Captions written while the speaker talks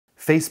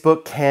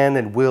Facebook can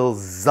and will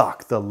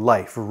zuck the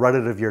life right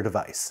out of your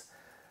device.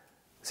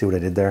 See what I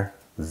did there?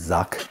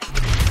 Zuck.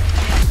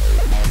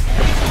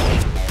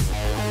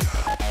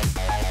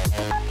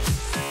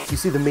 You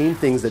see, the main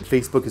things that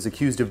Facebook is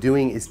accused of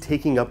doing is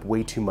taking up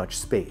way too much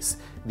space.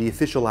 The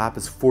official app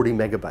is 40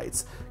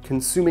 megabytes,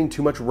 consuming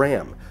too much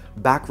RAM,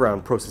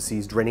 background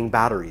processes draining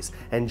batteries,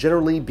 and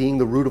generally being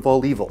the root of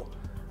all evil.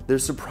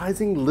 There's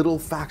surprising little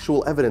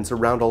factual evidence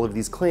around all of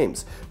these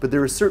claims, but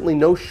there is certainly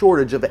no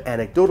shortage of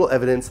anecdotal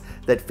evidence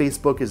that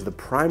Facebook is the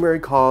primary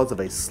cause of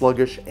a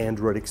sluggish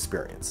Android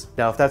experience.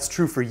 Now, if that's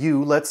true for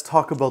you, let's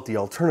talk about the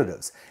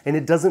alternatives, and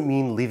it doesn't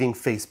mean leaving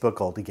Facebook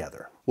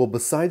altogether. Well,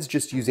 besides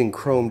just using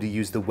Chrome to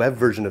use the web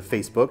version of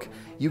Facebook,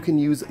 you can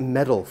use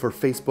Metal for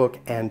Facebook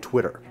and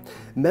Twitter.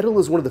 Metal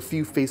is one of the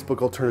few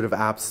Facebook alternative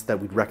apps that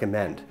we'd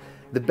recommend.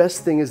 The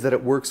best thing is that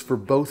it works for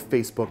both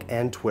Facebook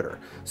and Twitter,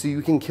 so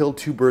you can kill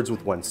two birds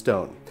with one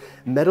stone.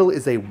 Metal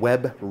is a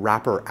web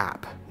wrapper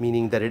app,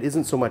 meaning that it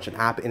isn't so much an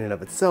app in and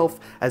of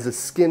itself as a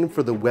skin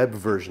for the web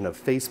version of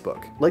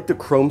Facebook. Like the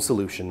Chrome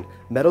solution,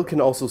 Metal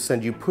can also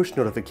send you push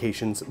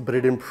notifications, but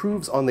it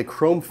improves on the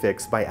Chrome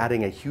fix by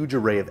adding a huge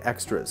array of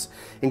extras,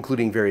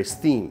 including various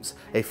themes,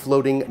 a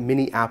floating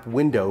mini app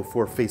window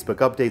for Facebook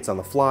updates on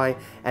the fly,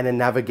 and a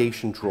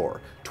navigation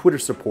drawer, Twitter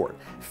support,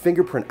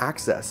 fingerprint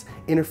access,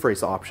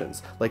 interface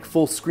options like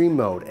full screen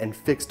mode and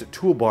fixed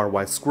toolbar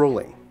while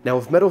scrolling. Now,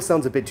 if Metal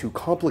sounds a bit too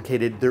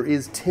complicated, there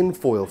is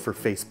Tinfoil for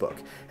Facebook.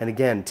 And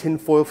again,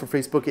 Tinfoil for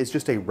Facebook is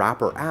just a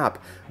wrapper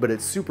app, but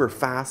it's super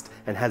fast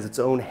and has its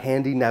own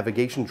handy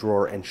navigation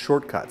drawer and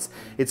shortcuts.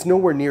 It's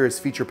nowhere near as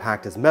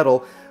feature-packed as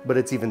Metal, but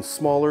it's even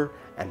smaller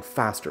and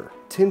faster.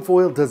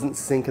 Tinfoil doesn't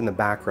sync in the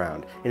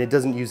background, and it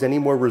doesn't use any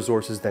more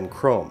resources than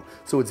Chrome,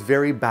 so it's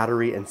very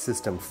battery and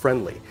system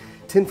friendly.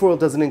 Tinfoil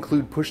doesn't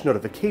include push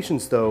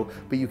notifications though,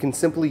 but you can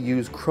simply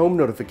use Chrome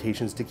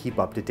notifications to keep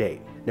up to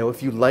date. Now,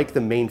 if you like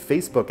the main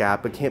Facebook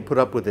app but can't put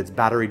up with its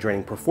battery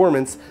draining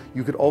performance,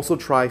 you could also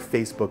try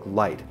Facebook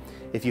Lite.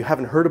 If you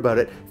haven't heard about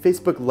it,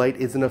 Facebook Lite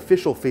is an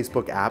official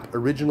Facebook app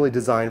originally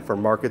designed for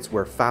markets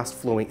where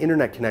fast-flowing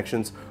internet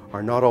connections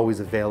are not always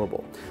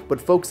available.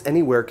 But folks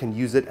anywhere can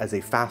use it as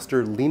a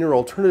faster, leaner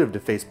alternative to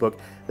Facebook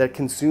that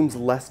consumes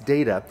less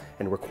data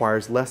and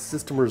requires less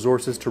system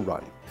resources to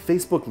run.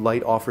 Facebook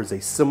Lite offers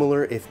a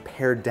similar, if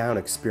pared down,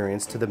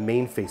 experience to the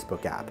main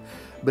Facebook app,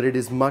 but it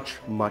is much,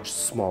 much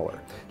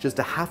smaller. Just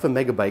a half a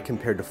megabyte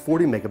compared to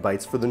 40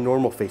 megabytes for the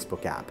normal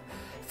Facebook app.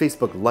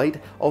 Facebook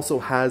Lite also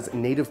has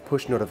native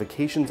push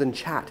notifications and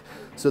chat,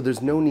 so there's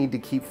no need to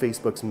keep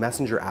Facebook's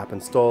Messenger app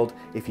installed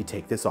if you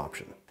take this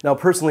option. Now,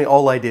 personally,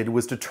 all I did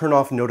was to turn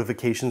off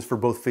notifications for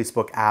both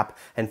Facebook app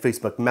and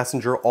Facebook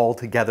Messenger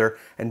altogether,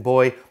 and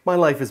boy, my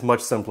life is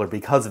much simpler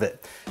because of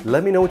it.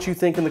 Let me know what you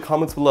think in the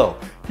comments below.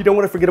 You don't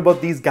want to forget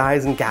about these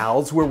guys and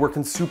gals who are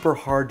working super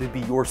hard to be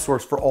your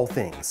source for all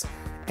things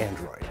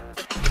Android.